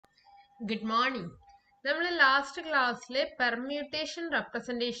Good morning. നമ്മൾ last ക്ലാസ്സിൽ permutation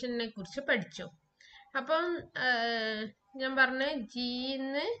റെപ്രസെന്റേഷനെ കുറിച്ച് പഠിച്ചു. അപ്പം ഞാൻ പറഞ്ഞ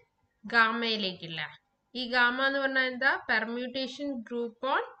ജിന്ന് ഗാമയിലേക്കില്ല. ഈ ഗാമ എന്ന് പറഞ്ഞാൽ എന്താ? Permutation group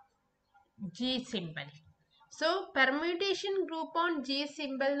on G simple. So permutation group on G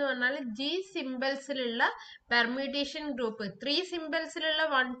simple എന്ന് പറഞ്ഞാൽ ജി സിമ്പിൾസിലുള്ള പെർമ്യൂട്ടേഷൻ ഗ്രൂപ്പ് 3 സിമ്പിൾസിലുള്ള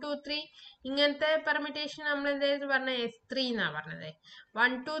 1 2 3 ഇങ്ങനത്തെ പെർമ്യൂട്ടേഷൻ നമ്മൾ എന്തായിരുന്നു പറഞ്ഞ S3 എന്നാ പറഞ്ഞത്.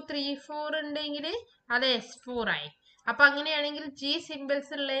 1 2 3 4 ഉണ്ടെങ്കിൽ അത് S4 ആയി. അപ്പൊ അങ്ങനെയാണെങ്കിൽ ജി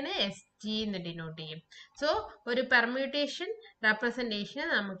സിമ്പിൾസ് ഉള്ളതിന് SG എന്ന് ഡിനോട്ട് ചെയ്യും. സോ ഒരു പെർമ്യൂട്ടേഷൻ റെപ്രസെന്റേഷൻ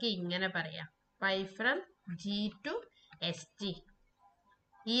നമുക്ക് ഇങ്ങനെ പറയാം, pi from G to SG.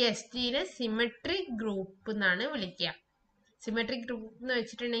 ഈ SGനെ സിമെട്രിക് ഗ്രൂപ്പ് എന്നാണ് വിളിക്കുക. സിമെട്രിക് ഗ്രൂപ്പ് എന്ന്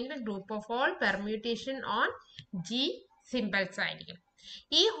വെച്ചിട്ടുണ്ടെങ്കിൽ group of all permutation on G symbols ആയിരിക്കും.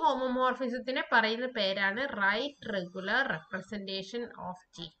 ഈ ഹോമോമോർഫിസത്തിനെ പറയുന്ന പേരാണ് right regular representation of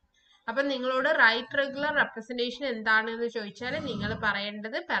G. അപ്പൊ നിങ്ങളോട് റൈറ്റ് റെഗുലർ റെപ്രസെന്റേഷൻ എന്താണെന്ന് ചോദിച്ചാൽ നിങ്ങൾ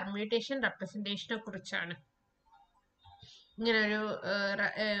പറയേണ്ടത് പെർമ്യൂട്ടേഷൻ റെപ്രസെന്റേഷനെ കുറിച്ചാണ്. ഇങ്ങനെ ഒരു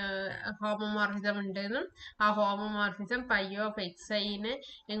ഹോമോമോർഫിസം ഉണ്ടെന്നും ആ ഹോമോമോർഫിസം പൈ ഓഫ് XIനെ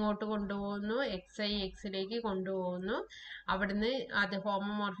എങ്ങോട്ട് കൊണ്ടുപോകുന്നു, XI Xയിലേക്ക് കൊണ്ടുപോകുന്നു. അവിടുന്ന് അത്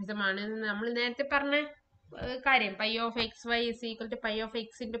ഹോമോമോർഫിസം ആണെന്ന് നമ്മൾ നേരത്തെ പറഞ്ഞ കാര്യം, pi of XY is equal to pi of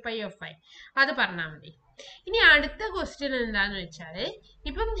X into pi of Y. അത് പറഞ്ഞാൽ മതി. ഇനി അടുത്ത ക്വസ്റ്റ്യൻ എന്താന്ന് വെച്ചാല്,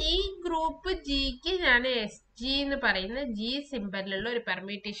 ഇപ്പം ഈ ഗ്രൂപ്പ് ജിക്ക് ഞാൻ SG എന്ന് പറയുന്ന ജി സിമ്പലിലുള്ള ഒരു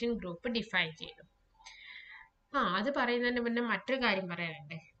പെർമ്യൂട്ടേഷൻ ഗ്രൂപ്പ് ഡിഫൈൻ ചെയ്തു. അത് പറയുന്നതിന് മുന്നേ മറ്റൊരു കാര്യം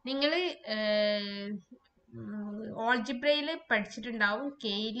പറയാനുണ്ട്. നിങ്ങൾ ഓൾജിബ്രയിൽ പഠിച്ചിട്ടുണ്ടാവും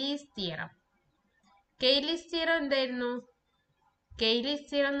കെയ്ലീസ് തിയറം. കെയ്ലീസ് തിയറം എന്തായിരുന്നു? കെയ്ലീസ്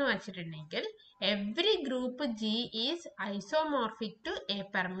തിയറം എന്ന് വെച്ചിട്ടുണ്ടെങ്കിൽ every group G is isomorphic to A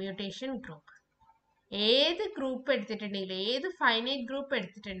permutation group. ഏത് ഗ്രൂപ്പ് എടുത്തിട്ടുണ്ടെങ്കിലും, ഏത് ഫൈനൈറ്റ് ഗ്രൂപ്പ്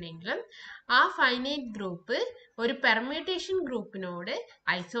എടുത്തിട്ടുണ്ടെങ്കിലും ആ ഫൈനൈറ്റ് ഗ്രൂപ്പ് ഒരു പെർമ്യൂട്ടേഷൻ ഗ്രൂപ്പിനോട്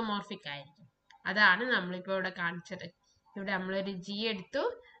ഐസോമോർഫിക് ആയിരിക്കും. അതാണ് നമ്മളിപ്പോൾ ഇവിടെ കാണിച്ചത്. ഇവിടെ നമ്മളൊരു ജി എടുത്തു,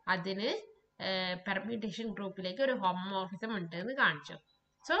 അതിന് പെർമ്യൂട്ടേഷൻ ഗ്രൂപ്പിലേക്ക് ഒരു ഹോമോമോർഫിസം ഉണ്ട് എന്ന് കാണിച്ചു.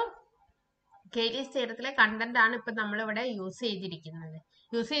 സോ കെയ്ലീസ് തിയറത്തിലെ കണ്ടന്റ് ആണ് ഇപ്പൊ നമ്മളിവിടെ യൂസ്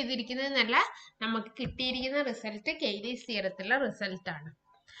ചെയ്തിരിക്കുന്നതെന്നല്ല, നമുക്ക് കിട്ടിയിരിക്കുന്ന റിസൾട്ട് കെയ്ലീസ് തിയറത്തിലെ റിസൾട്ട് ആണ്.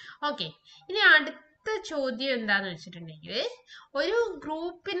 ഓക്കെ, ഇനി അടുത്ത ചോദ്യം എന്താന്ന് വെച്ചിട്ടുണ്ടെങ്കിൽ, ഒരു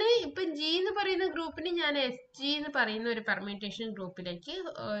ഗ്രൂപ്പിന് ഇപ്പൊ ജി എന്ന് പറയുന്ന ഗ്രൂപ്പിന് ഞാൻ SG എന്ന് പറയുന്ന ഒരു പെർമ്യൂട്ടേഷൻ ഗ്രൂപ്പിലേക്ക്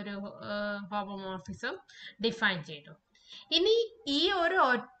ഒരു ഹോമോമോർഫിസം ഡിഫൈൻ ചെയ്തു. ഇനി ഈ ഒരു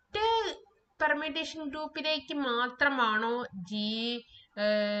ഒറ്റ പെർമ്യൂട്ടേഷൻ ഗ്രൂപ്പിലേക്ക് മാത്രമാണോ ജി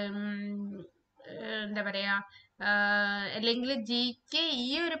എന്താ പറയാ, അല്ലെങ്കിൽ ജിക്ക് ഈ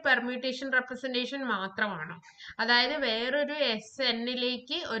ഒരു പെർമ്യൂട്ടേഷൻ റെപ്രസെന്റേഷൻ മാത്രമാണോ? അതായത് വേറൊരു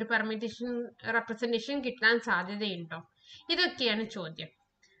SNലേക്ക് ഒരു പെർമ്യൂട്ടേഷൻ റെപ്രസെന്റേഷൻ കിട്ടാൻ സാധ്യതയുണ്ടോ? ഇതൊക്കെയാണ് ചോദ്യം.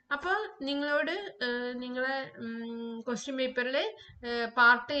 അപ്പോൾ നിങ്ങളോട് നിങ്ങളെ ക്വസ്റ്റ്യൻ പേപ്പറിൽ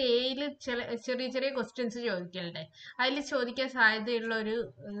പാർട്ട് എയിൽ ചെറിയ ചെറിയ ക്വസ്റ്റ്യൻസ് ചോദിക്കലുണ്ട്. അതിൽ ചോദിക്കാൻ സാധ്യതയുള്ള ഒരു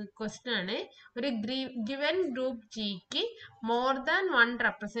ക്വസ്റ്റ്യൻ ആണ്, ഒരു ഗിവൻ ഗ്രൂപ്പ് ജിക്ക് more than 1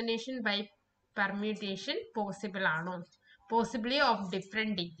 representation by permutation possible ആണോ? Possibly of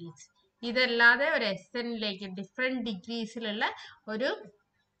different degrees. ഇതല്ലാതെ ഒരു SNലേക്ക് ഡിഫറെന്റ് ഡിഗ്രീസിലുള്ള ഒരു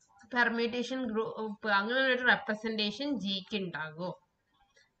പെർമ്യൂട്ടേഷൻ ഗ്രൂപ്പ്, അങ്ങനെ ഒരു റെപ്രസെന്റേഷൻ ജിക്ക് ഉണ്ടാകുമോ?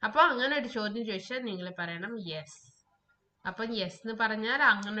 അപ്പൊ അങ്ങനെ ഒരു ചോദ്യം ചോദിച്ചാൽ നിങ്ങൾ പറയണം യെസ്. അപ്പൊ യെസ് എന്ന് പറഞ്ഞാൽ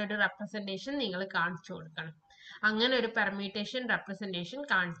അങ്ങനെ ഒരു റെപ്രസെന്റേഷൻ നിങ്ങൾ കാണിച്ചു കൊടുക്കണം, അങ്ങനെ ഒരു പെർമ്യൂട്ടേഷൻ റെപ്രസെന്റേഷൻ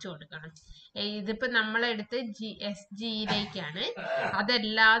കാണിച്ചു കൊടുക്കണം. ഇതിപ്പോ നമ്മളെടുത്ത് SGയിലേക്കാണ്,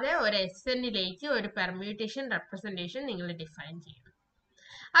 അതല്ലാതെ ഒരു SNലേക്ക് ഒരു പെർമ്യൂട്ടേഷൻ റെപ്രസെന്റേഷൻ നിങ്ങൾ ഡിഫൈൻ ചെയ്യണം.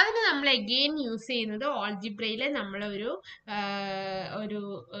 അതിന് നമ്മൾ അഗെയിൻ യൂസ് ചെയ്യുന്നത് ഓൾജിബ്രയിലെ നമ്മളൊരു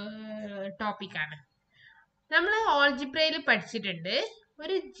ടോപ്പിക്കാണ്. നമ്മൾ ഓൾജിബ്രയിൽ പഠിച്ചിട്ടുണ്ട്,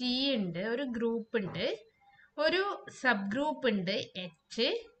 ഒരു ജി ഉണ്ട്, ഒരു ഗ്രൂപ്പ് ഉണ്ട്, ഒരു സബ് ഗ്രൂപ്പ് ഉണ്ട് H.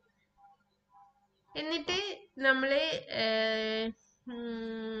 എന്നിട്ട് നമ്മൾ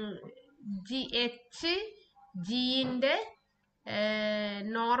H ജിന്റെ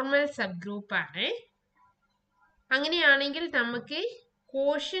നോർമൽ സബ് ഗ്രൂപ്പാണ്. അങ്ങനെയാണെങ്കിൽ നമുക്ക്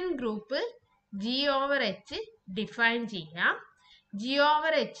കോഷ്യൻ ഗ്രൂപ്പ് G/H ഡിഫൈൻ ചെയ്യാം.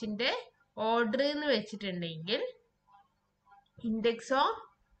 G/Hന്റെ ഓർഡർ എന്ന് വെച്ചിട്ടുണ്ടെങ്കിൽ index of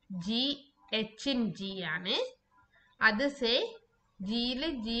H in G ആണ്. അത് സേ ജിയില്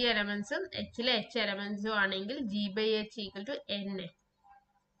G എലമെന്റ്സും Hയിലെ H എലമെന്റ്സും ആണെങ്കിൽ G/H ഈക്വൽ ടു N.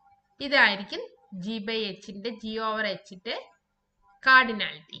 ഇതായിരിക്കും G/Hന്റെ G/Hന്റെ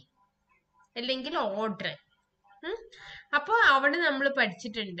കാർഡിനാലിറ്റി അല്ലെങ്കിൽ ഓർഡർ. അപ്പോൾ അവിടെ നമ്മൾ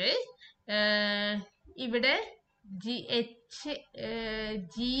പഠിച്ചിട്ടുണ്ട്, ഇവിടെ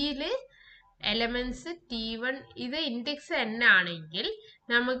ജിയില് elements T1 ഇത് index n ആണെങ്കിൽ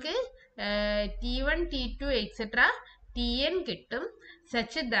നമുക്ക് T1, T2, etc. Tn കിട്ടും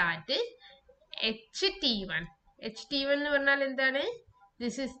such that HT1 എന്ന് പറഞ്ഞാൽ എന്താണ്?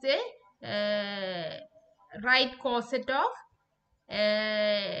 This is the right coset of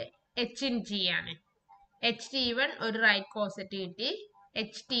H in G ആണ്. HT1 ഒരു റൈറ്റ് കോസറ്റ് കിട്ടി.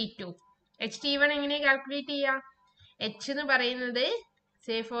 HT1 എങ്ങനെ കാൽക്കുലേറ്റ് ചെയ്യാം? H എന്ന് പറയുന്നത്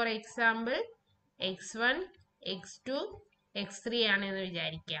say for example x1, x2, x3 ആണെന്ന്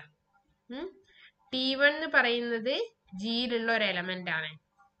വിചാരിക്കുക. T1 എന്ന് പറയുന്നത് ജിയിലുള്ള ഒരു എലമെന്റ് ആണ്.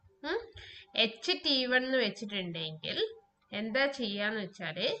 HT1 എന്ന് വെച്ചിട്ടുണ്ടെങ്കിൽ എന്താ ചെയ്യാന്ന്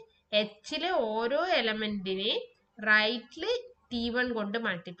വെച്ചാല് Hലെ ഓരോ എലമെന്റിനെ റൈറ്റില് T1 കൊണ്ട്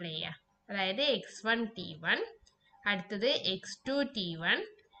മൾട്ടിപ്ലൈ ചെയ്യുക. അതായത് x1 T1, അടുത്തത് x2 T1,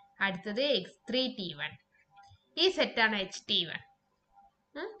 അടുത്തത് x3 T1. ഈ സെറ്റാണ് HT1.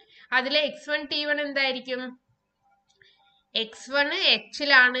 അതിലെ x1 T1 എന്തായിരിക്കും? x1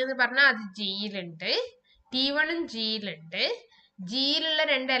 Hലാണ് എന്ന് പറഞ്ഞാൽ അത് ജിയിലുണ്ട്, T1 ജിയിലുണ്ട്. ജിയിലുള്ള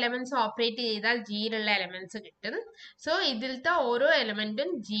രണ്ട് എലമെന്റ്സ് ഓപ്പറേറ്റ് ചെയ്താൽ ജിയിലുള്ള എലമെന്റ്സ് കിട്ടും. സോ ഇതിലത്തെ ഓരോ എലമെന്റും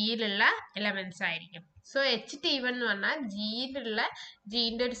ജിയിലുള്ള എലമെന്റ്സ് ആയിരിക്കും. സോ HT1 എന്ന് പറഞ്ഞാൽ ജിയിലുള്ള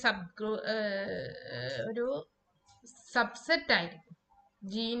ജിന്റെ ഒരു സബ്സെറ്റ് ആയിരിക്കും.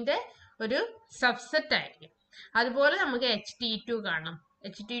 ജിന്റെ ഒരു സബ്സെറ്റ് ആയിരിക്കും. അതുപോലെ നമുക്ക് HT2 കാണാം.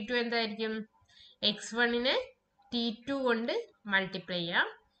 HT2 എന്തായിരിക്കും? x1നെ T2 കൊണ്ട് മൾട്ടിപ്ലൈ ചെയ്യാം,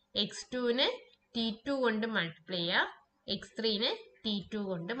 x2നെ T2 കൊണ്ട് മൾട്ടിപ്ലൈ ചെയ്യാം, x3നെ T2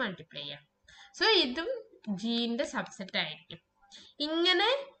 കൊണ്ട് മൾട്ടിപ്ലൈ ചെയ്യാം. സോ ഇതും ജിന്റെ സബ്സെറ്റ് ആയിരിക്കും. ഇങ്ങനെ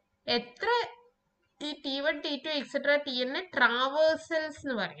എത്ര ഈ T1, T2, etc. Tn traversals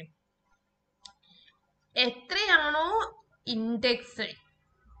എന്ന് പറയും. എത്രയാണോ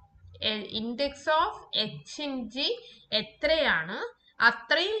index of H in G എത്രയാണ്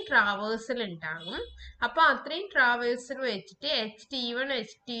അത്രയും ട്രാവേഴ്സൽ ഉണ്ടാകും. അപ്പൊ അത്രയും ട്രാവേഴ്സൽ വെച്ചിട്ട് HT1,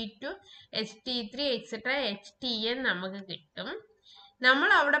 HT2, HT3, etc. HTN നമുക്ക് കിട്ടും. നമ്മൾ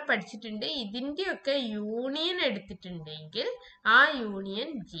അവിടെ പഠിച്ചിട്ടുണ്ട് ഇതിന്റെയൊക്കെ യൂണിയൻ എടുത്തിട്ടുണ്ടെങ്കിൽ ആ യൂണിയൻ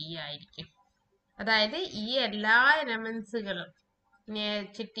G ആയിരിക്കും. അതായത് ഈ എല്ലാ എലമെന്റ്സുകളും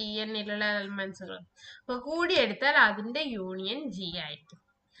HTNലുള്ള എലമെന്റ്സുകളും കൂടി എടുത്താൽ അതിന്റെ യൂണിയൻ G ആയിരിക്കും.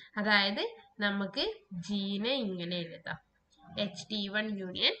 അതായത് നമുക്ക് ജിനെ ഇങ്ങനെ എഴുതാം: HT1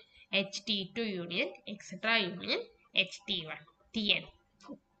 union HT2 union etc. Union HT1 Tn.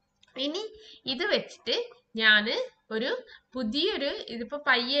 ഇനി ഇത് വെച്ചിട്ട് ഞാൻ ഒരു പുതിയൊരു ഇതിപ്പോ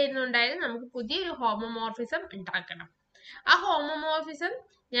പയ്യായിരുന്നു ഉണ്ടായത്, നമുക്ക് പുതിയൊരു ഹോമോമോർഫിസം ഉണ്ടാക്കണം. ആ ഹോമോമോർഫിസം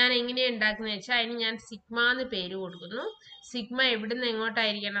ഞാൻ എങ്ങനെയാണ് ഉണ്ടാക്കുന്നത് വെച്ചാൽ അതിന് ഞാൻ സിഗ്മ എന്ന് പേര് കൊടുക്കുന്നു. സിഗ്മ എവിടുന്ന്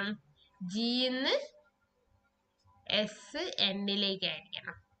എങ്ങോട്ടായിരിക്കണം? ജിന്ന് S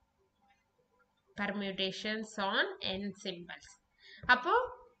എന്നിലേക്കായിരിക്കണം. Permutations on n symbols. അപ്പോൾ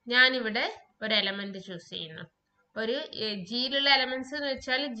ഞാനിവിടെ ഒരു എലമെന്റ് ചൂസ് ചെയ്യുന്നു. ഒരു ജിയിലുള്ള എലമെന്റ്സ് എന്ന്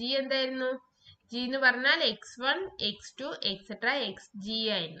വെച്ചാൽ ജി എന്തായിരുന്നു? ജി എന്ന് പറഞ്ഞാൽ x1, x2, etc. xg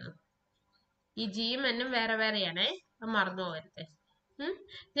ആയിരുന്നു. ഈ ജിയും എന്നും വേറെ വേറെയാണേ, മറന്നു പോകരുത്.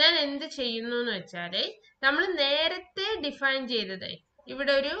 ഞാൻ എന്ത് ചെയ്യുന്നു എന്ന് വെച്ചാല് നമ്മൾ നേരത്തെ ഡിഫൈൻ ചെയ്തത്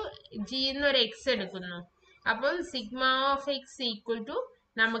ഇവിടെ ഒരു ജിന്ന് ഒരു എക്സ് എടുക്കുന്നു. അപ്പം sigma of X equal to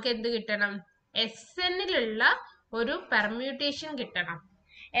നമുക്ക് എന്ത് കിട്ടണം? SNലുള്ള ഒരു പെർമ്യൂട്ടേഷൻ കിട്ടണം.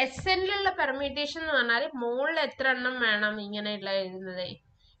 SNലുള്ള പെർമ്യൂട്ടേഷൻ എന്ന് പറഞ്ഞാൽ മുകളിൽ എത്ര എണ്ണം വേണം? ഇങ്ങനെയുള്ള എഴുതുന്നത്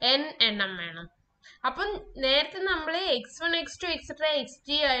n എണ്ണം വേണം. അപ്പം നേരത്തെ നമ്മൾ x1, x2, etc. xg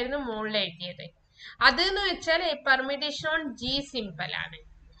ആയിരുന്നു മുകളിൽ എഴുതിയത്. അതെന്ന് വെച്ചാൽ പെർമ്യൂട്ടേഷൻ ഓൺ G സിമ്പിൾ ആണ്.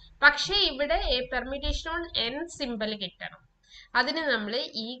 പക്ഷെ ഇവിടെ പെർമ്യൂട്ടേഷൻ ഓൺ n സിമ്പിൾ കിട്ടണം. അതിന് നമ്മൾ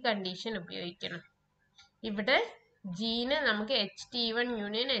ഈ കണ്ടീഷൻ ഉപയോഗിക്കണം. ഇവിടെ ജിനെ നമുക്ക് HT1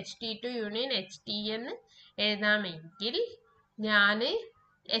 union HT2 union HTN എഴുതാമെങ്കിൽ ഞാൻ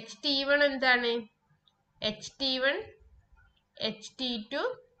HT1 എന്താണ്? HT1, HT2,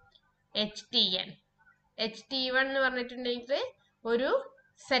 HTN. HT1 എന്ന് പറഞ്ഞിട്ടുണ്ടെങ്കിൽ ഒരു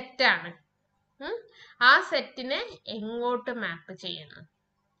സെറ്റാണ്. ആ സെറ്റിനെ എങ്ങോട്ട് മാപ്പ് ചെയ്യുന്നു?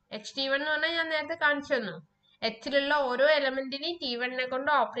 HT1 എന്ന് പറഞ്ഞാൽ ഞാൻ നേരത്തെ കാണിച്ചു തന്നു. Hലുള്ള ഓരോ എലമെന്റിനെയും T1നെ കൊണ്ട്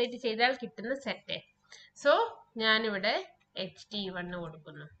ഓപ്പറേറ്റ് ചെയ്താൽ കിട്ടുന്ന സെറ്റ്. സോ ഞാനിവിടെ HT1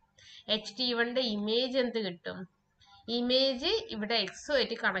 കൊടുക്കുന്നു. HT1ന്റെ ഇമേജ് എന്ത് കിട്ടും? ഇമേജ് ഇവിടെ x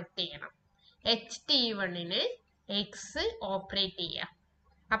ആയിട്ട് കണക്ട് ചെയ്യണം. HT1ന് x ഓപ്പറേറ്റ് ചെയ്യാം.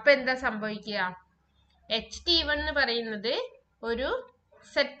 അപ്പൊ എന്താ സംഭവിക്കുക? HT1 എന്ന് പറയുന്നത് ഒരു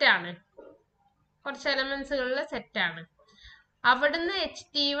സെറ്റാണ്, കുറച്ച് എലമെന്റ്സുകളുടെ സെറ്റാണ്. അവിടുന്ന്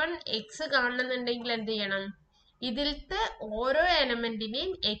HT1 x കാണുന്നുണ്ടെങ്കിൽ എന്ത് ചെയ്യണം? ഇതിലത്തെ ഓരോ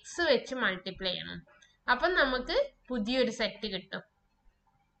എലമെന്റിനെയും x വെച്ച് മൾട്ടിപ്ലൈ ചെയ്യണം. അപ്പൊ നമുക്ക് പുതിയൊരു സെറ്റ് കിട്ടും.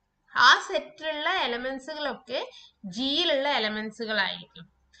 ആ സെറ്റിലുള്ള എലമെന്റ്സുകളൊക്കെ ജിയിലുള്ള എലമെന്റ്സുകളായിരിക്കും.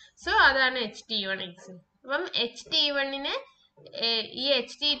 സോ അതാണ് HT1 x. അപ്പം HT1നെ ഈ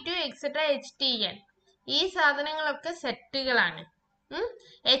HT2 എക്സെട്ര HTN ഈ സാധനങ്ങളൊക്കെ സെറ്റുകളാണ്.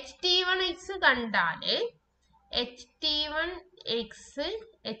 HT1X കണ്ടാല്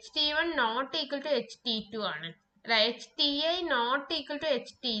HT1 not equal to HT2 ആണ്. അല്ല, HTI not equal to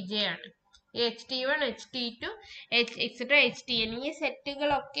HTJ ആണ്. HT1 HT2 എക്സെട്ര HTN ഈ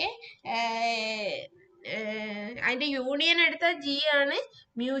സെറ്റുകളൊക്കെ അതിന്റെ യൂണിയൻ എടുത്ത G ആണ്,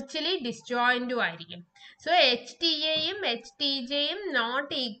 മ്യൂച്വലി ഡിസ്ജോയിന്റും ആയിരിക്കും. സോ HTAയും HTJയും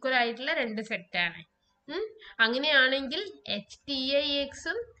നോട്ട് ഈക്വൽ ആയിട്ടുള്ള രണ്ട് സെറ്റാണ്. അങ്ങനെയാണെങ്കിൽ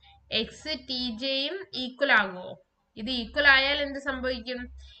HTIXും XTJയും ഈക്വൽ ആകുമോ? ഇത് ഈക്വൽ ആയാൽ എന്ത് സംഭവിക്കും?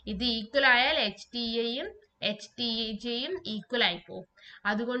 ഇത് ഈക്വൽ ആയാൽ HTAയും HTJയും ഈക്വൽ ആയിപ്പോവും.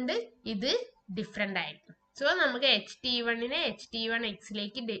 അതുകൊണ്ട് ഇത് ഡിഫറെന്റ് ആയിരിക്കും. സോ നമുക്ക് HT1നെ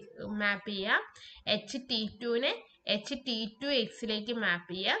HT1Xലേക്ക് മാപ്പ് ചെയ്യാം, HT2നെ HT2Xലേക്ക്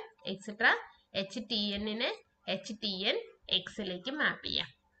മാപ്പ് ചെയ്യാം, എക്സെട്ര HTNനെ HTNXലേക്ക് മാപ്പ് ചെയ്യാം.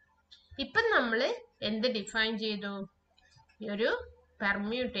 ഇപ്പം നമ്മൾ എന്ത് ഡിഫൈൻ ചെയ്തു? ഒരു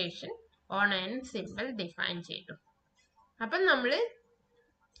permutation on n simple define ചെയ്തു. അപ്പം നമ്മൾ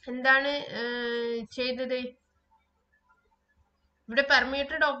എന്താണ് ചെയ്തത്? ഇവിടെ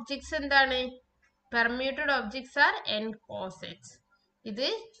പെർമ്യൂട്ടഡ് ഒബ്ജക്ട്സ് എന്താണ്? പെർമ്യൂട്ടഡ് ഒബ്ജക്ട്സ് ആർ n കോസെറ്റ്സ്. ഇത്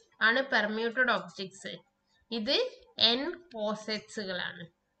ആണ് പെർമ്യൂട്ടഡ് ഒബ്ജക്ട്സ്. ഇത് n കോസെറ്റ്സുകളാണ്.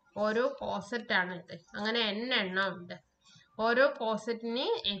 ഓരോ കോസെറ്റ് ആണ് ഇത്. അങ്ങനെ n എണ്ണം ഉണ്ട്. ഓരോ കോസെറ്റിനെ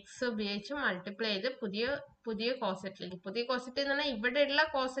x ഉപയോഗിച്ച് മൾട്ടിപ്ലൈ ചെയ്ത് പുതിയ കോസെറ്റിലേക്ക്. പുതിയ കോസെറ്റ് എന്ന് പറഞ്ഞാൽ ഇവിടെയുള്ള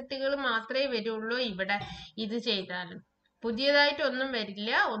കോസെറ്റുകൾ മാത്രമേ വരുള്ളൂ. ഇവിടെ ഇത് ചെയ്താലും പുതിയതായിട്ട് ഒന്നും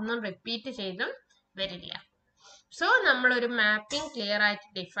വരില്ല, ഒന്നും റിപ്പീറ്റ് ചെയ്തും വരില്ല. സോ നമ്മളൊരു മാപ്പിംഗ് ക്ലിയർ ആയിട്ട്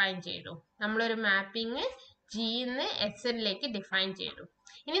ഡിഫൈൻ ചെയ്തു. നമ്മളൊരു മാപ്പിംഗ് Gന്ന് SNലേക്ക് ഡിഫൈൻ ചെയ്തു.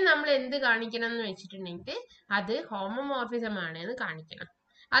 ഇനി നമ്മൾ എന്ത് കാണിക്കണം എന്ന് വെച്ചിട്ടുണ്ടെങ്കിൽ അത് ഹോമോമോർഫിസം ആണ് എന്ന് കാണിക്കണം.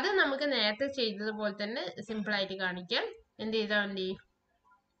 അത് നമുക്ക് നേരത്തെ ചെയ്തതുപോലെ തന്നെ സിമ്പിൾ ആയിട്ട് കാണിക്കാം. എന്ത് ചെയ്താൽ മതി?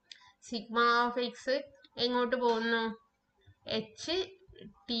 സിഗ്മ ഓഫ് എക്സ് എങ്ങോട്ട് പോകുന്നു?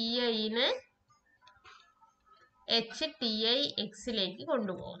 HTIനെ HTIXലേക്ക്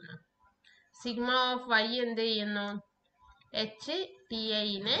കൊണ്ടുപോകുന്നു. സിഗ്മ ഓഫ് y എന്ത് ചെയ്യുന്നു?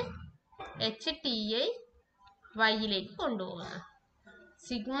 HTIനെ HTIYലേക്ക് കൊണ്ടുപോകുന്നു.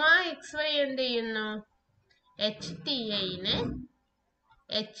 സിഗ്മ XY എന്ത് ചെയ്യുന്നു? HTIനെ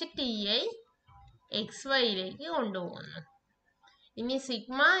HTIXYയിലേക്ക് കൊണ്ടുപോകുന്നു. ഇനി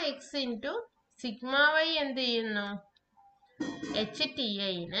sigma X into sigma Y എന്ത് ചെയ്യുന്നു?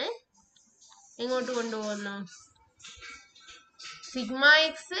 HTIനെ എങ്ങോട്ട് കൊണ്ടുപോകുന്നു? സിഗ്മ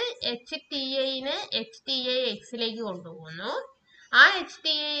എക്സ് HTIനെ HTIXലേക്ക് കൊണ്ടുപോകുന്നു. ആ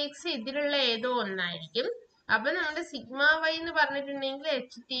HTIX ഇതിലുള്ള ഏതോ ഒന്നായിരിക്കും. അപ്പൊ നമ്മുടെ സിഗ്മ Y എന്ന് പറഞ്ഞിട്ടുണ്ടെങ്കിൽ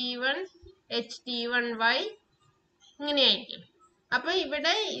HT1Y ഇങ്ങനെയായിരിക്കും. അപ്പൊ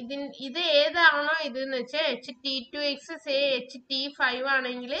ഇവിടെ ഇത് ഏതാണോ ഇതെന്ന് വെച്ചാൽ HT2X HT5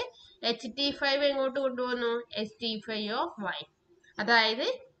 ആണെങ്കിൽ HT5 എങ്ങോട്ട് കൊണ്ടുപോകുന്നു? HT5 of Y. അതായത്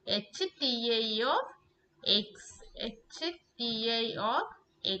HTI ഓഫ്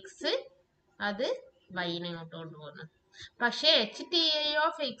X അത് Yനെ ഇങ്ങോട്ട് കൊണ്ടുപോകുന്നു. പക്ഷെ HTI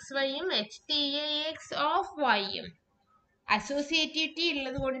of XYയും HTIX of Yയും associativity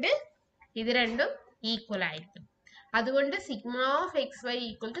ഉള്ളത് കൊണ്ട് ഇത് രണ്ടും ഈക്വൽ ആയിരിക്കും. അതുകൊണ്ട് sigma of XY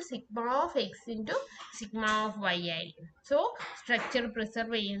equal to sigma of X into sigma of Y ആയിരിക്കും. സോ സ്ട്രക്ചർ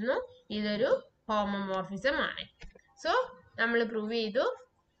പ്രിസർവ് ചെയ്യുന്നു. ഇതൊരു ഹോമോമോർഫിസം ആണ്. സോ നമ്മൾ പ്രൂവ് ചെയ്തു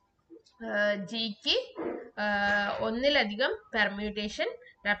ജിക്ക് ഒന്നിലധികം പെർമ്യൂട്ടേഷൻ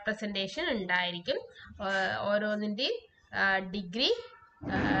റെപ്രസെൻറ്റേഷൻ ഉണ്ടായിരിക്കും. ഓരോന്നിൻ്റെയും ഡിഗ്രി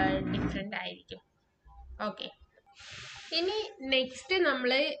ഡിഫറെൻ്റ് ആയിരിക്കും. ഓക്കെ, ഇനി നെക്സ്റ്റ്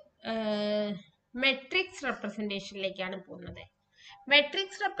നമ്മൾ മെട്രിക്സ് റെപ്രസെൻറ്റേഷനിലേക്കാണ് പോകുന്നത്.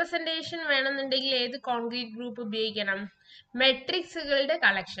 മെട്രിക്സ് റെപ്രസെൻറ്റേഷൻ വേണമെന്നുണ്ടെങ്കിൽ ഏത് കോൺക്രീറ്റ് ഗ്രൂപ്പ് ഉപയോഗിക്കണം? മെട്രിക്സുകളുടെ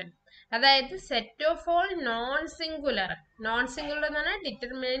കളക്ഷൻ. അതായത് set of all non singular എന്ന് പറഞ്ഞാൽ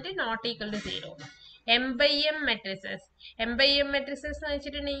determinant not equal to 0. M/M matrices. M/M matrices എന്ന്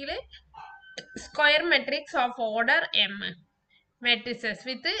വെച്ചിട്ടുണ്ടെങ്കിൽ square matrix of order M matrices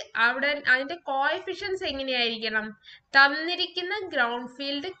വിത്ത് അവിടെ അതിന്റെ കോഎഫിഷ്യൻസ് എങ്ങനെയായിരിക്കണം? തന്നിരിക്കുന്ന ഗ്രൗണ്ട്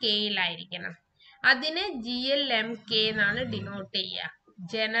ഫീൽഡ് കെയിലായിരിക്കണം. അതിനെ GLMK എന്നാണ് ഡിനോട്ട് ചെയ്യുക.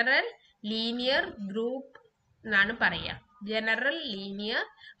 ജനറൽ ലീനിയർ ഗ്രൂപ്പ് എന്നാണ് പറയുക. General linear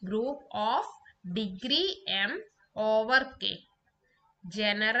group of degree M over K.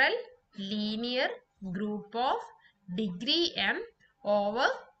 General linear group of degree M over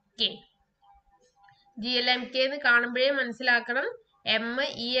K. GLMK എന്ന് കാണുമ്പോഴേ മനസ്സിലാക്കണം.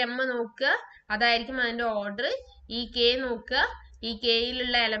 ഈ M നോക്കുക, അതായിരിക്കും അതിന്റെ ഓർഡർ. ഈ K നോക്കുക, ഈ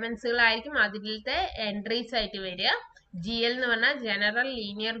കെയിലുള്ള എലമെന്റ്സുകളായിരിക്കും അതിലത്തെ എൻട്രീസ് ആയിട്ട് വരിക. GL എന്ന് പറഞ്ഞാൽ ജനറൽ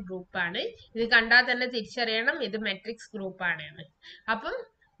ലീനിയർ ഗ്രൂപ്പ് ആണ്. ഇത് കണ്ടാൽ തന്നെ തിരിച്ചറിയണം ഇത് മെട്രിക്സ് ഗ്രൂപ്പ് ആണ്. അപ്പം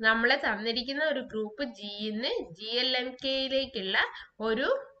നമ്മളെ തന്നിരിക്കുന്ന ഒരു ഗ്രൂപ്പ് ജിന്ന് GLMKയിലേക്കുള്ള ഒരു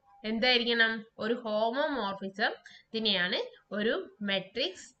എന്തായിരിക്കണം, ഒരു ഹോമോമോർഫിസം. ഇതിനെയാണ് ഒരു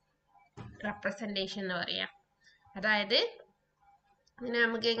മെട്രിക്സ് റെപ്രസെന്റേഷൻ എന്ന് പറയാം. അതായത് ഇതിനെ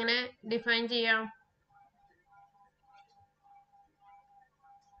നമുക്ക് എങ്ങനെ ഡിഫൈൻ ചെയ്യാം?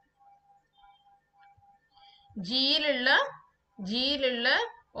 ജിയിലുള്ള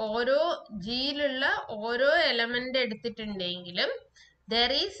ഓരോ element എടുത്തിട്ടുണ്ടെങ്കിലും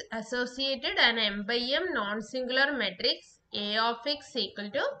there is associated an m/m non-singular matrix A of x equal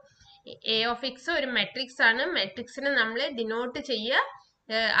to A of x ഒരു മെട്രിക്സ് ആണ്. മെട്രിക്സിനെ നമ്മൾ ഡിനോട്ട്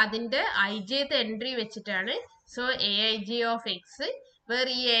ചെയ്യുക അതിന്റെ ijth എൻട്രി വെച്ചിട്ടാണ്. സോ aij of x,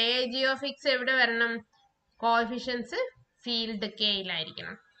 വേറെ ഈ aij of x എവിടെ വരണം? Coefficients field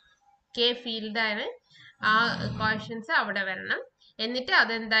കെയിലായിരിക്കണം. കെ ഫീൽഡാണ്, ആ കോഎഫിഷ്യൻസ് അവിടെ വരണം. എന്നിട്ട്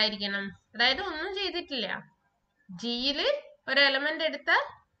അതെന്തായിരിക്കണം? അതായത് ഒന്നും ചെയ്തിട്ടില്ല, ജിയില് ഒരു എലമെന്റ് എടുത്താൽ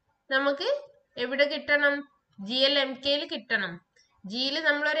നമുക്ക് എവിടെ കിട്ടണം? GLMKയിൽ കിട്ടണം. ജിയിൽ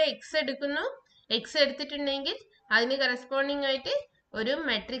നമ്മളൊരു എക്സ് എടുക്കുന്നു, എക്സ് എടുത്തിട്ടുണ്ടെങ്കിൽ അതിന് കറസ്പോണ്ടിങ് ആയിട്ട് ഒരു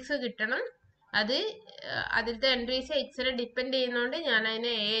മെട്രിക്സ് കിട്ടണം. അത് അതിലത്തെ എൻട്രീസ് എക്സിനെ ഡിപ്പെൻഡ് ചെയ്യുന്നതുകൊണ്ട് ഞാൻ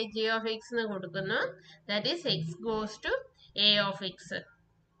അതിന് aij of x എന്ന് കൊടുക്കുന്നു. That is X goes to A of x.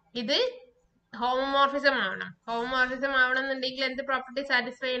 ഇത് ഹോമോമോർഫിസം ആവണം. ഹോമോമോർഫിസം ആവണം എന്നുണ്ടെങ്കിൽ എന്ത് പ്രോപ്പർട്ടി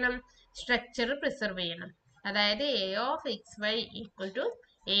സാറ്റിസ്ഫൈ ചെയ്യണം? സ്ട്രക്ചർ പ്രിസർവ് ചെയ്യണം. അതായത് A of xy equal to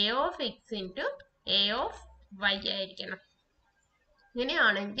A of x into A of y ആയിരിക്കണം.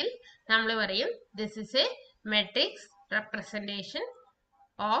 ഇങ്ങനെയാണെങ്കിൽ നമ്മൾ പറയും this is A matrix representation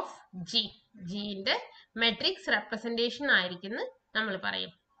of G. ജിന്റെ matrix representation ആയിരിക്കും നമ്മൾ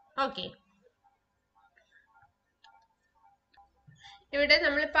പറയും. ഓക്കെ, ഇവിടെ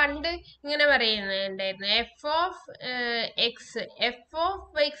നമ്മൾ പണ്ട് ഇങ്ങനെ പറയുന്നുണ്ടായിരുന്നു F of X. F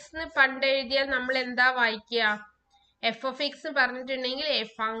of X എന്ന് പണ്ട് എഴുതിയാൽ നമ്മൾ എന്താ വായിക്കുക? എഫ് ഓഫ് എക്സ് പറഞ്ഞിട്ടുണ്ടെങ്കിൽ A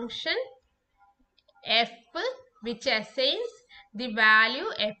function F which assigns the value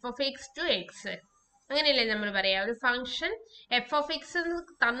F of X to X. അങ്ങനെയല്ലേ നമ്മൾ പറയാ? ഒരു ഫംഗ്ഷൻ എഫ് ഓഫ് എക്സ്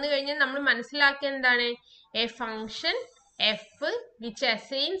തന്നു കഴിഞ്ഞാൽ നമ്മൾ മനസ്സിലാക്കിയ എന്താണ്? A function F which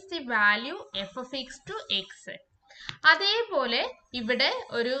assigns the value F of X to X. അതേപോലെ ഇവിടെ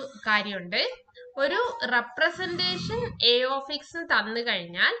ഒരു കാര്യമുണ്ട്. ഒരു റെപ്രസെന്റേഷൻ എ ഓഫ് എക്സ് തന്നു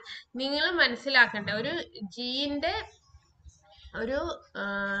കഴിഞ്ഞാൽ നിങ്ങൾ മനസ്സിലാക്കേണ്ട ഒരു ജിന്റെ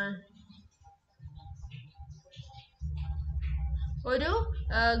ഒരു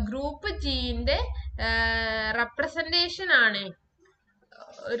ഗ്രൂപ്പ് ജിന്റെ റെപ്രസെന്റേഷൻ ആണ്.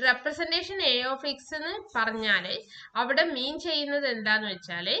 ഒരു റെപ്രസെന്റേഷൻ എ ഓഫ് എക്സ് എന്ന് പറഞ്ഞാല് അവിടെ മീൻ ചെയ്യുന്നത് എന്താന്ന്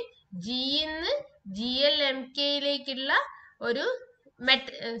വെച്ചാല് ജിന്ന് GLMKയിലേക്കുള്ള ഒരു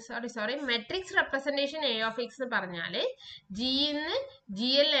matrix representation A of X എന്ന് പറഞ്ഞാല് ജിന്ന്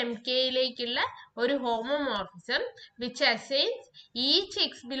GLMKയിലേക്കുള്ള ഒരു homomorphism which assigns each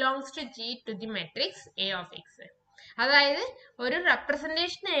X belongs to G to the matrix A of X. അതായത് ഒരു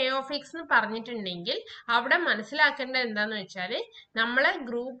റെപ്രസെന്റേഷൻ എ ഓഫ് എക്സ് എന്ന് പറഞ്ഞിട്ടുണ്ടെങ്കിൽ അവിടെ മനസ്സിലാക്കേണ്ടത് എന്താന്ന് വെച്ചാല് നമ്മളെ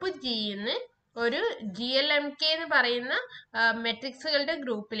ഗ്രൂപ്പ് ജിന്ന് ഒരു GLMK എന്ന് പറയുന്ന മെട്രിക്സുകളുടെ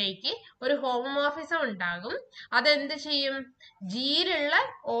ഗ്രൂപ്പിലേക്ക് ഒരു ഹോമോമോർഫിസം ഉണ്ടാകും. അതെന്ത് ചെയ്യും? ജിയിലുള്ള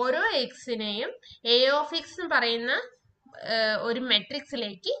ഓരോ എക്സിനെയും എ ഓഫ് എക്സ് എന്ന് പറയുന്ന ഒരു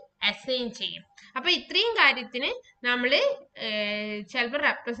മെട്രിക്സിലേക്ക് അസൈൻ ചെയ്യും. അപ്പൊ ഇത്രയും കാര്യത്തിന് നമ്മൾ ചിലപ്പോൾ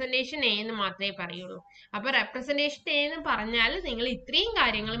റെപ്രസെന്റേഷൻ എ എന്ന് മാത്രമേ പറയുള്ളൂ. അപ്പൊ റെപ്രസെന്റേഷൻ എ എന്ന് പറഞ്ഞാൽ നിങ്ങൾ ഇത്രയും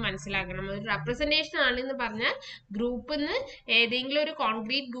കാര്യങ്ങൾ മനസ്സിലാക്കണം. ഒരു റെപ്രസെന്റേഷൻ ആണെന്ന് പറഞ്ഞാൽ ഗ്രൂപ്പിൽ നിന്ന് ഏതെങ്കിലും ഒരു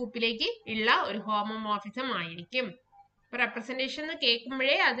കോൺക്രീറ്റ് ഗ്രൂപ്പിലേക്ക് ഉള്ള ഒരു ഹോമോമോർഫിസം ആയിരിക്കും. അപ്പൊ റെപ്രസെന്റേഷൻ എന്ന്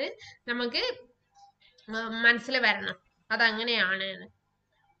കേൾക്കുമ്പോഴേ അത് നമുക്ക് മനസ്സിൽ വരണം അതങ്ങനെയാണ്.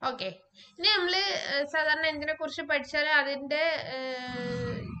 ഓക്കെ, ഇനി നമ്മൾ സാധാരണ എന്തിനെ കുറിച്ച് പഠിച്ചാൽ അതിന്റെ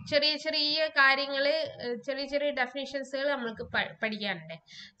ചെറിയ ചെറിയ കാര്യങ്ങള്, ചെറിയ ചെറിയ ഡെഫിനിഷൻസുകൾ നമ്മൾക്ക് പഠിക്കാനുണ്ട്.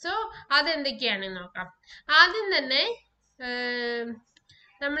 സോ അതെന്തൊക്കെയാണെന്ന് നോക്കാം. ആദ്യം തന്നെ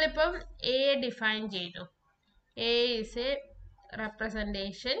നമ്മളിപ്പം എ ഡിഫൈൻ ചെയ്തു. A is A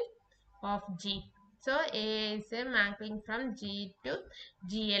representation of G. So A is A mapping from G to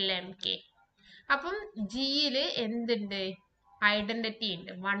GLMK. അപ്പം ജിയില് എന്തുണ്ട്? ഐഡന്റിറ്റി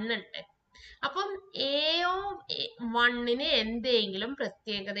ഉണ്ട്, 1 ഉണ്ട്. അപ്പം എ ഓഫ് 1ന് എന്തെങ്കിലും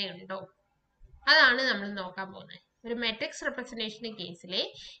പ്രത്യേകതയുണ്ടോ? അതാണ് നമ്മൾ നോക്കാൻ പോകുന്നത്. ഒരു മെട്രിക്സ് റെപ്രസെന്റേഷൻ കേസിലെ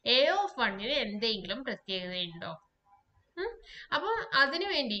എ ഓഫ് 1ന് എന്തെങ്കിലും പ്രത്യേകതയുണ്ടോ? അപ്പം അതിനു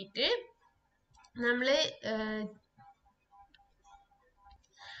വേണ്ടിയിട്ട്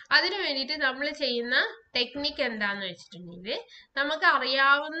നമ്മൾ ചെയ്യുന്ന ടെക്നിക്ക് എന്താന്ന് വെച്ചിട്ടുണ്ടെങ്കിൽ നമുക്ക്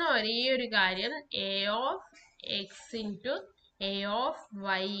അറിയാവുന്ന ഒരേ ഒരു കാര്യം A of X into A of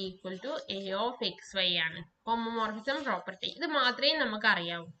y equal to A of xy ആണ് ഹോമോമോർഫിസം പ്രോപ്പർട്ടി. ഇത് മാത്രമേ നമുക്ക്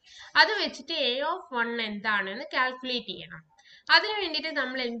അറിയാവൂ. അത് വെച്ചിട്ട് A of 1 എന്താണെന്ന് കാൽക്കുലേറ്റ് ചെയ്യണം. അതിനു വേണ്ടിയിട്ട്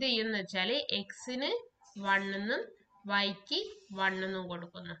നമ്മൾ എന്ത് ചെയ്യുമെന്ന് വെച്ചാൽ എക്സിന് 1 എന്നും വൈക്ക് 1 എന്നും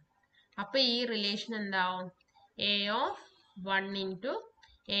കൊടുക്കുന്നു. അപ്പൊ ഈ റിലേഷൻ എന്താവും? A of 1 into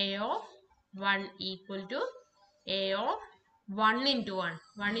A of 1 equal to A of 1 into 1.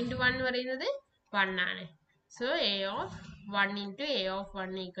 1 into 1 എന്ന് പറയുന്നത് 1 ആണ്. So A of 1 into A of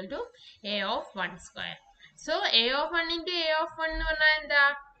 1 equal to A of 1 square. So A of 1 into A of 1 എന്ന് പറഞ്ഞാൽ എന്താ?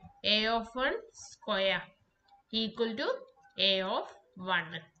 A of 1 square equal to A of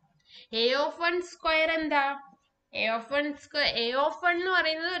 1. A of 1 square എന്താ? A of 1 square, A of 1 എന്ന്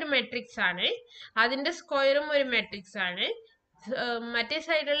പറയുന്നത് ഒരു matrix ആണ്. അതിന്റെ സ്ക്വയറും ഒരു മെട്രിക്സ് ആണ്. മറ്റേ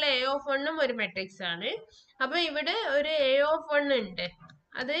സൈഡിലുള്ള A of 1 ഒരു മെട്രിക്സ് ആണ്. അപ്പൊ ഇവിടെ ഒരു A of 1 ഉണ്ട്.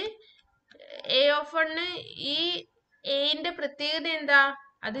 അത് A of 1 ഈ എന്റെ പ്രത്യേകത എന്താ?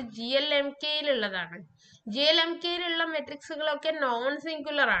 അത് GLMKയിലുള്ളതാണ്. GLMKയിലുള്ള മെട്രിക്സുകളൊക്കെ നോൺ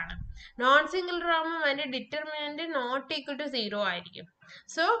സിംഗുലർ ആണ്. നോൺ സിംഗുലർ ആകുമ്പോൾ അതിന്റെ ഡിറ്റർമിനന്റ് നോട്ട് ഈക്വൽ ടു 0 ആയിരിക്കും.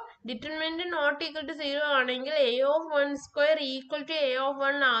 So determinant not equal to 0 ആണെങ്കിൽ A of 1 square equal to A of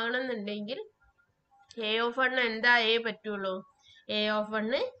 1 ആകണമെന്നുണ്ടെങ്കിൽ A of 1 എന്തായേ പറ്റുള്ളൂ? A of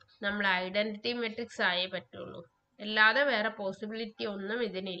 1 നമ്മൾ ഐഡന്റിറ്റി മെട്രിക്സ് ആയേ പറ്റുള്ളൂ. അല്ലാതെ വേറെ പോസിബിലിറ്റി ഒന്നും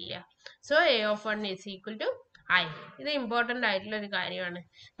ഇതിനില്ല. So A of 1 is equal to I. ഇത് ഇമ്പോർട്ടൻ്റ് ആയിട്ടുള്ള ഒരു കാര്യമാണ്.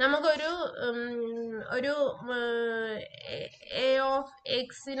 നമുക്കൊരു ഒരു A of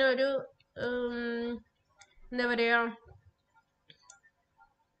Xനൊരു എന്താ പറയാ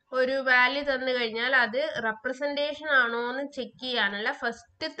ഒരു വാല്യൂ തന്നു കഴിഞ്ഞാൽ അത് റെപ്രസെന്റേഷൻ ആണോ എന്ന് ചെക്ക് ചെയ്യാനുള്ള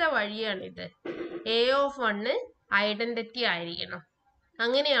ഫസ്റ്റത്തെ വഴിയാണിത്. A of 1 ഐഡന്റിറ്റി ആയിരിക്കണം.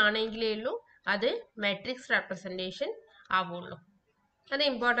 അങ്ങനെയാണെങ്കിലേ ഉള്ളൂ അത് മെട്രിക്സ് റെപ്രസെന്റേഷൻ ആവുള്ളൂ. അത്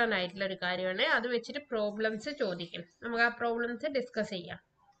ഇമ്പോർട്ടൻ്റ് ആയിട്ടുള്ള ഒരു കാര്യമാണ്. അത് വെച്ചിട്ട് പ്രോബ്ലംസ് ചോദിക്കും. നമുക്ക് ആ പ്രോബ്ലംസ് ഡിസ്കസ് ചെയ്യാം.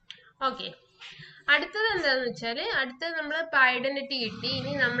 ഓക്കെ, അടുത്തത് എന്താന്ന് വെച്ചാല് അടുത്തത് നമ്മൾ ഐഡന്റിറ്റി കിട്ടി.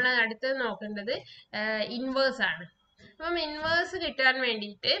 ഇനി നമ്മൾ അടുത്തത് നോക്കേണ്ടത് ഇൻവേഴ്സ് ആണ്. അപ്പം ഇൻവേഴ്സ് കിട്ടാൻ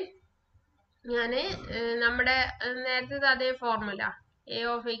വേണ്ടിയിട്ട് ഞാൻ നമ്മുടെ നേരത്തെ അതേ formula A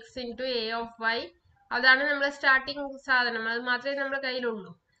of x into A of y, അതാണ് നമ്മളെ സ്റ്റാർട്ടിങ് സാധനം. അത് മാത്രമേ നമ്മുടെ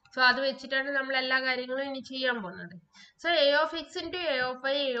കയ്യിലുള്ളൂ. സോ അത് വെച്ചിട്ടാണ് നമ്മൾ എല്ലാ കാര്യങ്ങളും ഇനി ചെയ്യാൻ പോകുന്നത്. So A of x into A of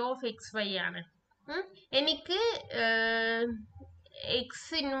y A of xy ആണ്. എനിക്ക്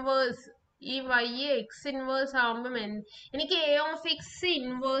എക്സ് ഇൻവേഴ്സ് ഈ y എക്സ് ഇൻവേഴ്സ് ആവുമ്പം എനിക്ക് A of x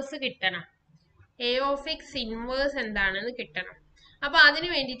ഇൻവേഴ്സ് കിട്ടണം. A of x ഇൻവേഴ്സ് എന്താണെന്ന് കിട്ടണം. അപ്പൊ അതിന്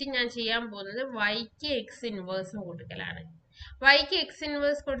വേണ്ടിയിട്ട് ഞാൻ ചെയ്യാൻ പോകുന്നത് yക്ക് എക്സ് ഇൻവേഴ്സ് കൊടുക്കലാണ്. yക്ക് എക്സ്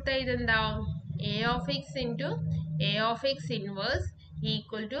ഇൻവേഴ്സ് കൊടുത്താൽ ഇതെന്താവും? A of x into A of x inverse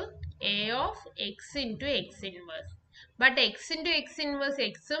equal to A of x into x inverse. But x into x inverse,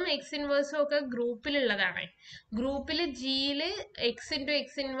 x ഉം x inverse ഒക്കെ ഗ്രൂപ്പിലുള്ളതാണ്. ഗ്രൂപ്പിൽ ജിയില് x into x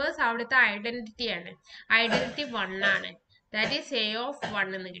inverse അവിടുത്തെ identity ആണ്. Identity 1 ആണ്. That is A of 1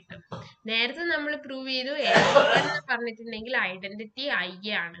 എന്ന് കിട്ടും. നേരത്തെ നമ്മൾ പ്രൂവ് ചെയ്തു A of 1 എന്ന് പറഞ്ഞിട്ടുണ്ടെങ്കിൽ ഐഡന്റിറ്റി I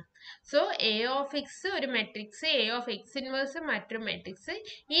ആണ്. സോ A of x ഒരു matrix, A of x inverse മറ്റൊരു മെട്രിക്സ്.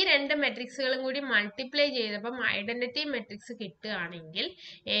 ഈ രണ്ട് മെട്രിക്സുകളും കൂടി മൾട്ടിപ്ലൈ ചെയ്തപ്പം ഐഡന്റിറ്റി മെട്രിക്സ് കിട്ടുകയാണെങ്കിൽ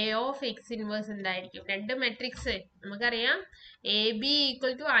A of x ഇൻവേഴ്സ് എന്തായിരിക്കും? രണ്ട് മെട്രിക്സ് നമുക്കറിയാം AB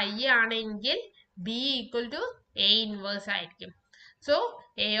ഈക്വൽ ടു I ആണെങ്കിൽ B equal to A inverse ആയിരിക്കും. So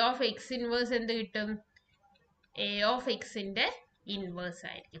A of x inverse എന്ത് കിട്ടും? A of xന്റെ ഇൻവേഴ്സ്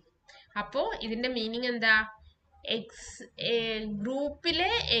ആയിരിക്കും. അപ്പോ ഇതിന്റെ മീനിങ് എന്താ? എക്സ് ഗ്രൂപ്പിലെ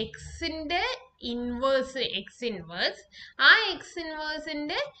എക്സിന്റെ ഇൻവേഴ്സ് എക്സ് ഇൻവേഴ്സ്, ആ എക്സ്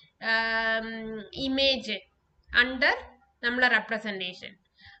ഇൻവേഴ്സിന്റെ ഇമേജ് അണ്ടർ നമ്മളെ റെപ്രസെന്റേഷൻ,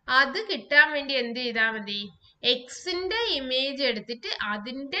 അത് കിട്ടാൻ വേണ്ടി എന്ത് ചെയ്താൽ മതി? എക്സിന്റെ ഇമേജ് എടുത്തിട്ട്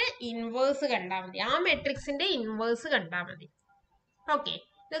അതിന്റെ ഇൻവേഴ്സ് കണ്ടാൽ മതി. ആ മെട്രിക്സിന്റെ ഇൻവേഴ്സ് കണ്ടാൽ മതി. ഓക്കെ,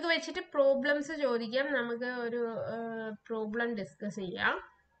 ഇതൊക്കെ വെച്ചിട്ട് പ്രോബ്ലംസ് ചോദിക്കാം. നമുക്ക് ഒരു പ്രോബ്ലം ഡിസ്കസ് ചെയ്യാം.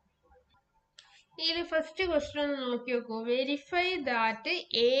 ഇതിൽ ഫസ്റ്റ് ക്വസ്റ്റ്യൻ ഒന്ന് നോക്കി നോക്കൂ. Verify that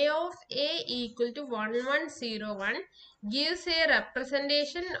A of A equal to 1101 gives a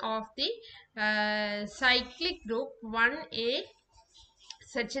representation of the cyclic group 1A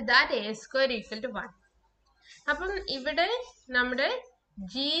such that A square equal to 1. അപ്പം ഇവിടെ നമ്മുടെ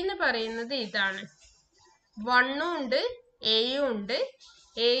G എന്ന് പറയുന്നത് ഇതാണ്. 1 ഉണ്ട്, എയും ഉണ്ട്.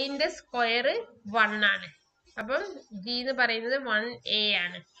 എന്റെ സ്ക്വയർ 1 ആണ്. അപ്പം G എന്ന് പറയുന്നത് 1A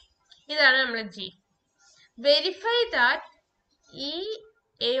ആണ്. ഇതാണ് നമ്മളെ G. വെരിഫൈ ദാറ്റ് ഈ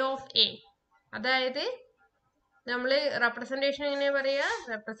A of A, അതായത് നമ്മൾ റെപ്രസെന്റേഷൻ എങ്ങനെയാ പറയാ?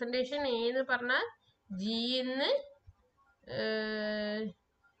 റെപ്രസെന്റേഷൻ A എന്ന് പറഞ്ഞാൽ G എന്ന്,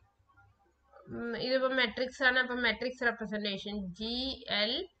 ഇതിപ്പോ മെട്രിക്സ് ആണ്. അപ്പം മെട്രിക്സ് റെപ്രസെന്റേഷൻ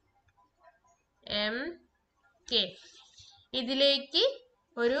GLMK. ഇതിലേക്ക്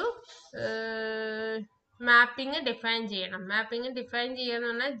ഒരു മാപ്പിംഗ് ഡിഫൈൻ ചെയ്യണം. മാപ്പിംഗ് ഡിഫൈൻ ചെയ്യാന്ന്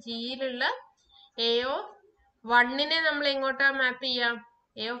പറഞ്ഞാൽ ജിയിലുള്ള എ ഓഫ് 1നെ നമ്മൾ എങ്ങോട്ടാ മാപ്പ് ചെയ്യാം?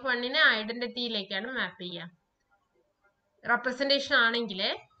 എ ഓഫ് 1നെ ഐഡന്റിറ്റിയിലേക്കാണ് മാപ്പ് ചെയ്യാം റെപ്രസെന്റേഷൻ ആണെങ്കിൽ.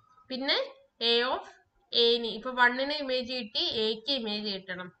 പിന്നെ എ ഓഫ് എന് ഇപ്പൊ 1ന് ഇമേജ് കിട്ടി, എക്ക് ഇമേജ്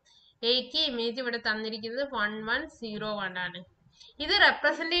കിട്ടണം. എക്ക് ഇമേജ് ഇവിടെ തന്നിരിക്കുന്നത് 1101 ആണ്. ഇത്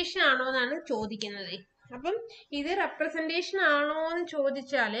റെപ്രസെന്റേഷൻ ആണോ എന്നാണ് ചോദിക്കുന്നത്. അപ്പം ഇത് റെപ്രസെന്റേഷൻ ആണോ എന്ന്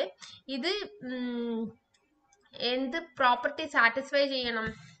ചോദിച്ചാല് ഇത് എന്ത് പ്രോപ്പർട്ടി സാറ്റിസ്ഫൈ ചെയ്യണം?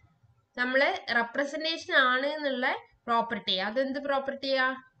 നമ്മള് റെപ്രസെന്റേഷൻ ആണ് എന്നുള്ള പ്രോപ്പർട്ടി, അതെന്ത് പ്രോപ്പർട്ടിയാ?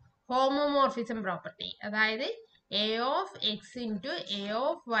 Homomorphism property. അതായത് A of X into A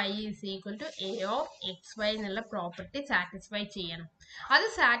of Y is equal to A of X Y എന്നുള്ള പ്രോപ്പർട്ടി സാറ്റിസ്ഫൈ ചെയ്യണം. അത്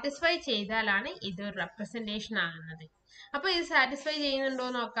സാറ്റിസ്ഫൈ ചെയ്താലാണ് ഇത് ഒരു റെപ്രസെന്റേഷൻ ആകുന്നത്. അപ്പൊ ഇത് സാറ്റിസ്ഫൈ ചെയ്യുന്നുണ്ടോ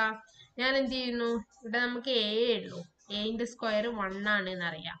നോക്കാം. ഞാൻ എന്ത് ചെയ്യുന്നു? ഇവിടെ നമുക്ക് എ ഉള്ളൂ, എന്റെ സ്ക്വയർ 1 ആണ്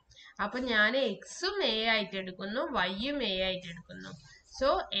എന്നറിയാം. അപ്പൊ ഞാൻ എക്സും എ ആയിട്ട് എടുക്കുന്നു, വൈയും എ ആയിട്ട് എടുക്കുന്നു. So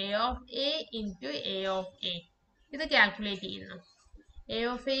A of A into A of A ഇത് കാൽക്കുലേറ്റ് ചെയ്യുന്നു. A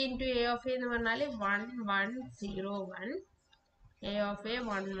of A into A of A എന്ന് പറഞ്ഞാൽ 1101, എ ഓഫ് എ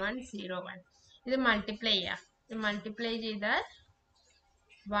 1101. ഇത് മൾട്ടിപ്ലൈ ചെയ്യാം. ഇത് മൾട്ടിപ്ലൈ ചെയ്താൽ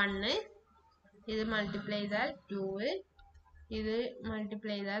 1, ഇത് മൾട്ടിപ്ലൈ ചെയ്താൽ 2, ഇത്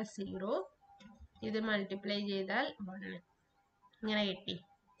മൾട്ടിപ്ലൈ ചെയ്താൽ 0, ഇത് മൾട്ടിപ്ലൈ ചെയ്താൽ 1. ഇങ്ങനെ കിട്ടി.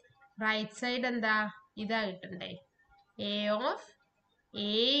 റൈറ്റ് സൈഡ് എന്താ? ഇതാ കിട്ടണ്ടേ. A of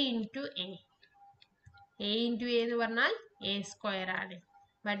A into A. A into A എന്ന് പറഞ്ഞാൽ എ സ്ക്വയർ ആണ്.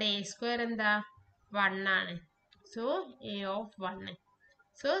 ബട്ട് എ സ്ക്വയർ എന്താ? 1 ആണ്. So A of 1.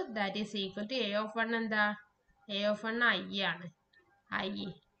 So that is equal to A of 1 എന്താ? എ ഓഫ് 1 ഐ ആണ്. ഐ,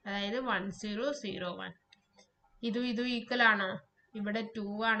 അതായത് 1001. ഇതും ഈക്വൽ ആണോ? ഇവിടെ 2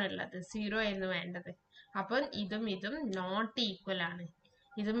 ആണുള്ളത്, 0 എന്ന് വേണ്ടത്. അപ്പം ഇതും നോട്ട് ഈക്വൽ ആണ്.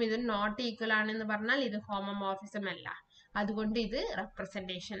 ഇതും നോട്ട് ഈക്വൽ ആണെന്ന് പറഞ്ഞാൽ ഇത് ഹോമോമോർഫിസം അല്ല. അതുകൊണ്ട് ഇത്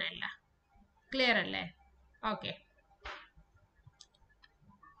റെപ്രസെന്റേഷൻ അല്ല. ക്ലിയർ അല്ലേ? ഓക്കെ.